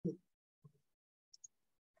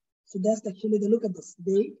So that's actually the look at this: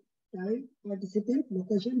 date, time, participant,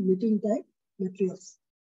 location, meeting type, materials.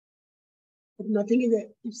 If nothing is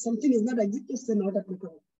if something is not executed, it's not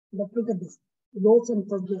applicable. But look at this: roles and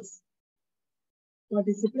progress.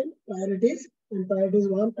 Participant, priorities, and priorities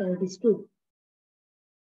 1, priorities 2.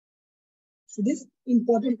 So this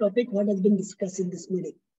important topic, what has been discussed in this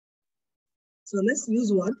meeting. So let's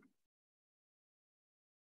use one.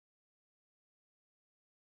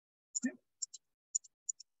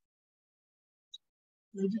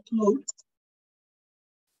 Project load.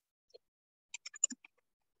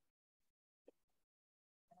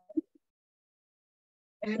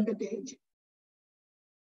 And the date.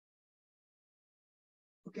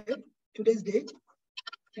 Okay, today's date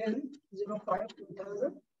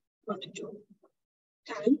 10/05/2022.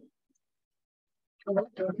 Time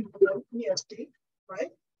 12:30 EST,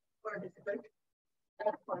 right? Participant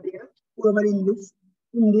at Padia. Whoever in this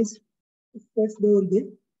space they will be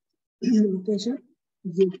location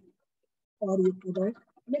Zoom or you provide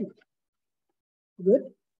link.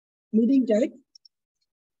 Good. Meeting type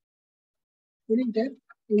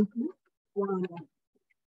into one-on-one.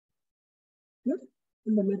 Good.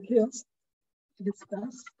 In the materials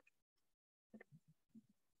discuss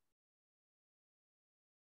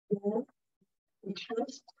the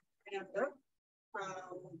issues and the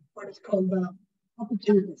what is called the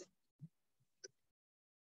opportunities.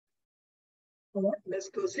 All right, let's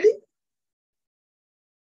go see.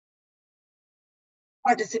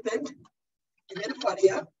 Participant, again,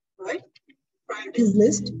 Faria, right? Priorities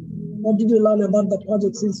list. What did you learn about the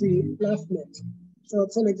project since we last met? So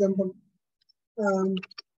it's an example. What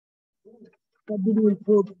did you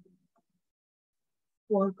improve?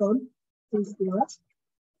 Work on since the last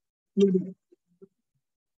meeting,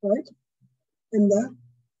 right? And the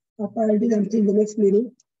priorities until the next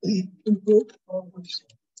meeting. Improve.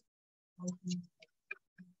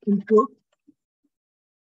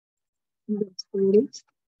 Exploring,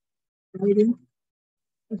 writing,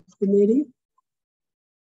 estimating,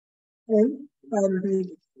 and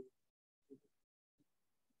prioritizing.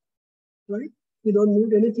 Right? You don't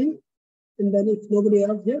need anything, and then if nobody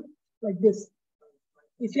else here, like this.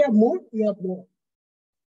 If you have more, you have more.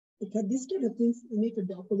 Because these kind of things, you need to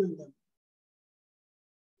document them.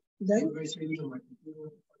 Then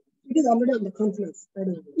it is already on the conference.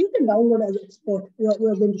 You can download as export. We are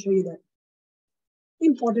going to show you that.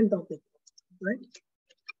 Important topic, right?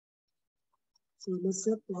 So let's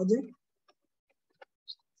say project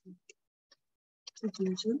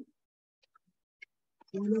situation.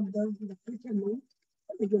 One of the feature name,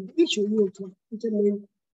 again, issue you also feature name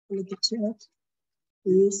like the chat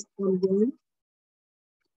is ongoing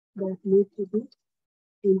that need to be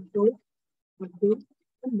improved, update,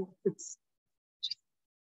 and metrics.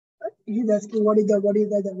 He's asking what is the working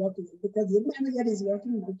because the manager is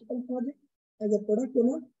working multiple projects as a product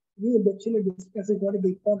owner. We will actually discuss what is the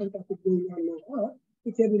important topic going on now, or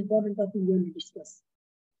if you have important topic you want to discuss.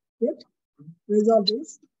 Yet, resolve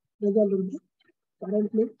this. Resolve will be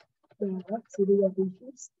currently there are series of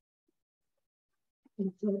issues.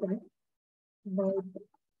 But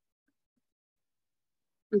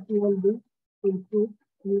it will be improve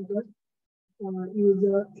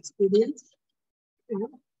user experience and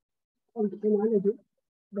functionality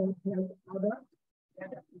that have other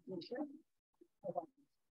application.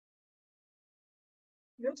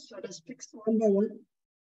 Yes, so let's fix one by one.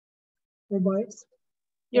 Provides.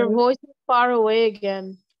 Your voice is far away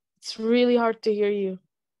again. It's really hard to hear you.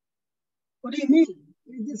 What do you mean?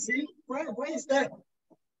 You just say, why is that?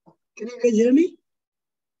 Can you guys hear me?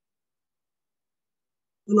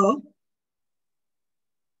 Hello?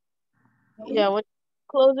 Yeah, when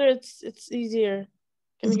closer, it's easier.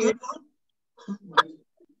 Can you hear?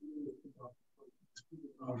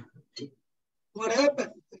 What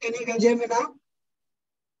happened? Can you guys hear me now?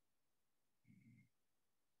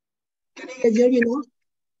 Can you guys hear me now?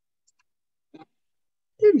 I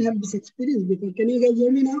didn't have this experience before. Can you guys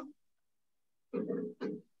hear me now?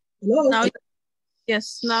 Hello? Now,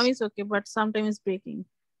 yes, now it's okay, but sometimes it's breaking.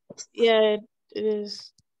 Yeah, it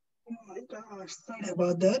is. Oh my gosh, sorry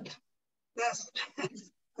about that. That's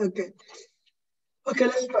okay. Okay,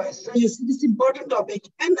 let's try. So you see this important topic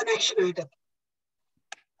and an action item.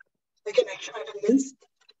 Again, action item means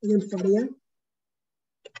again Faria.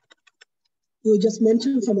 You just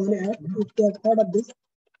mentioned someone app. If you have heard of this,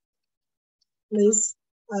 please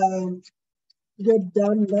get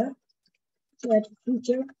done the chat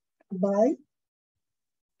feature by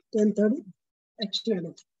 10:30 action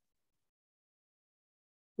item.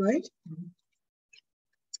 Right?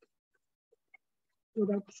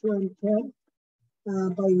 Production tab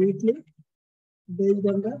by weekly based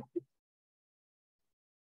on the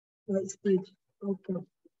stage outcome.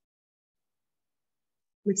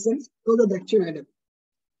 Makes sense? Those are the action items.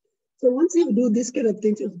 So once you do this kind of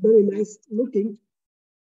things, it's very nice looking.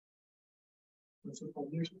 So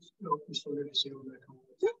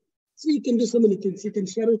you can do so many things. You can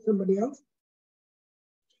share with somebody else.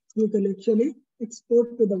 You can actually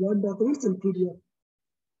export to the Word documents and PDF.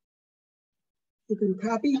 You can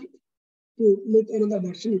copy to make another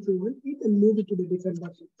version if you want. You can move it to the different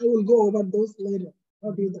version. I will go over those later,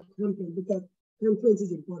 how to use the template, because templates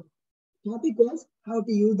is important. Topic was how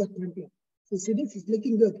to use the template. So see, this is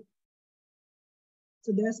looking good.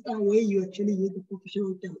 So that's the way you actually use the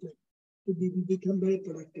professional template to become very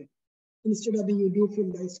productive instead of you do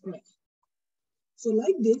from the scratch. So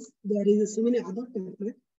like this, there is so many other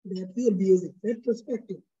templates that we will be using.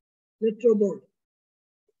 Retrospective, retro board,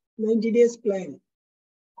 90 days plan,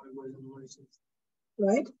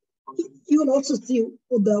 right? You will also see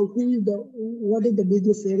what is the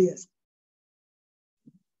business areas.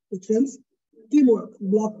 Make sense? Teamwork,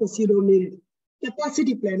 blog post, you don't need it.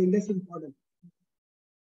 Capacity planning, that's important.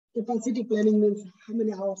 Capacity planning means how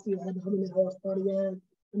many hours you have, how many hours per year,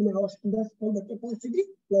 how many hours. That's called the capacity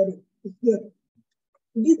planning. It's good.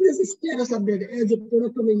 Business status update. As a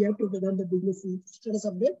product owner, you have to present the business status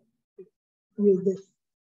update. Use this.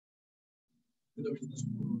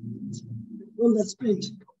 On the sprint.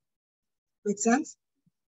 Makes sense?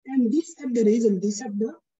 And this at the reason, this at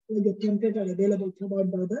the template are available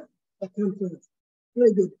provided by the conference.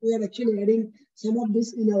 Very good. We are actually adding some of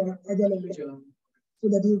this in our agile so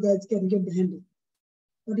that you guys can get the handle.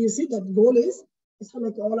 But you see, the goal is it's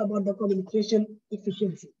like all about the communication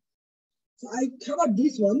efficiency. So I covered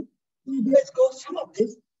this one. You guys go some of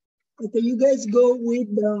this. Okay, you guys go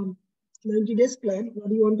with the 90 days plan. What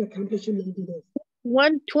do you want to accomplish in 90 days?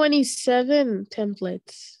 127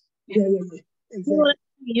 templates. Yeah. Exactly.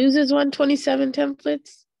 Uses 127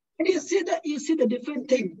 templates. And you see the different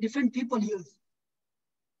thing, different people use.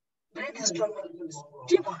 Brainstorming.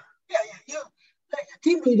 Yeah. Like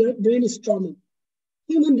team leader, brainstorming.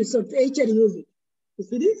 Human resource, HR use it. You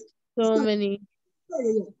see this? So many.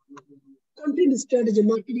 Yeah. Content strategy,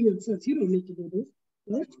 marketing and search. You don't need to do this,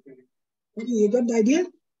 right? You got the idea?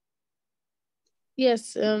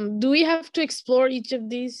 Yes. Do we have to explore each of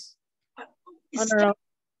these?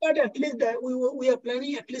 But at least we are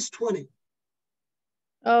planning at least 20.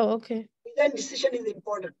 Oh, okay. Design decision is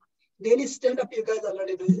important. Daily stand-up, you guys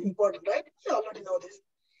already know is important, right? You already know this.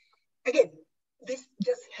 Again, this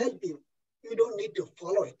just help you. You don't need to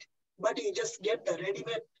follow it, but you just get the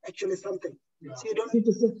ready-made actually something. Yeah. So you don't need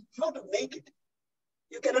to say how to make it.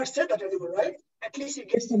 You cannot say that anymore, right? At least you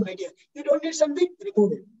get some idea. You don't need something,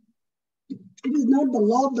 remove it. It is not the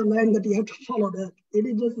law of the land that you have to follow that. It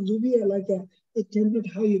is just give you a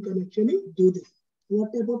template how you can actually do this.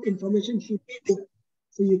 What type of information should be there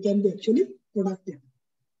so you can be actually productive.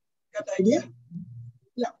 Got the idea?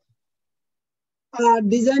 Yeah.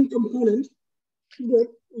 Design components. Good.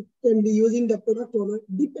 It can be using the product owner.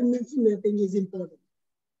 Dependency mapping is important.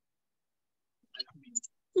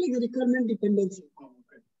 Like the requirement dependency.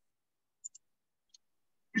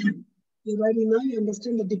 Right now you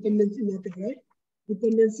understand the dependency mapping, right?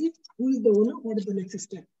 Dependency, who is the owner, what is the next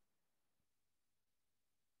step?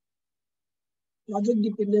 Project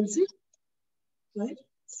dependency, right?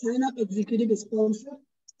 Sign up executive sponsor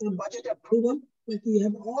and budget approval. Like you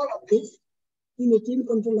have all of this in a team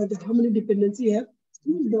control, like how many dependencies you have,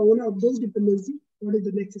 who is the owner of those dependencies, what is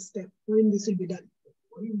the next step, when this will be done.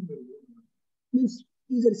 Means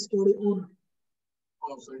user story owner.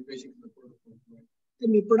 Oh, so basically the product.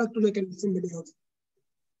 Can be product owner, can be somebody else.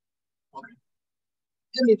 Okay.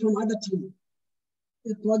 Can be from other team.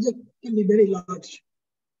 The project can be very large.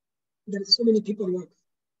 There are so many people work.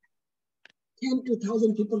 10 to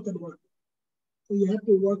 1,000 people can work. So you have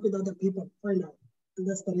to work with other people, find out. And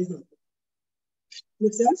that's the reason.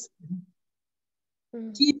 Make sense?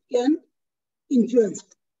 Mm-hmm. Team can influence.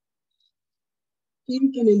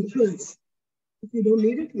 Team can influence. If you don't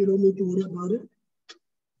need it, you don't need to worry about it.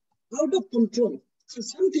 Out of control. So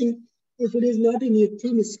something, if it is not in your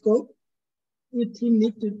team scope, your team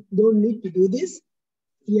don't need to do this.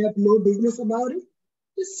 You have no business about it.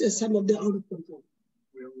 It's just some of the out of control.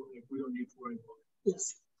 We don't need to worry about it.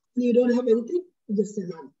 Yes. You don't have anything, just say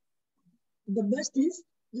none. The best is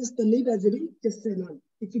just the leave as it is, just say none.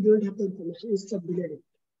 If you don't have the information, it's sub-deleted.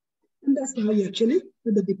 And that's how you actually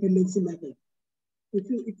do the dependency mapping.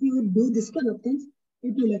 If you do this kind of things,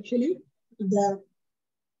 it will actually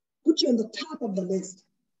put you on the top of the list.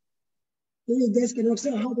 So you guys cannot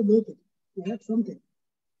say how to make it. You have something.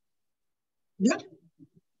 Good?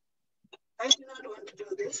 I do not want to do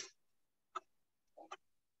this.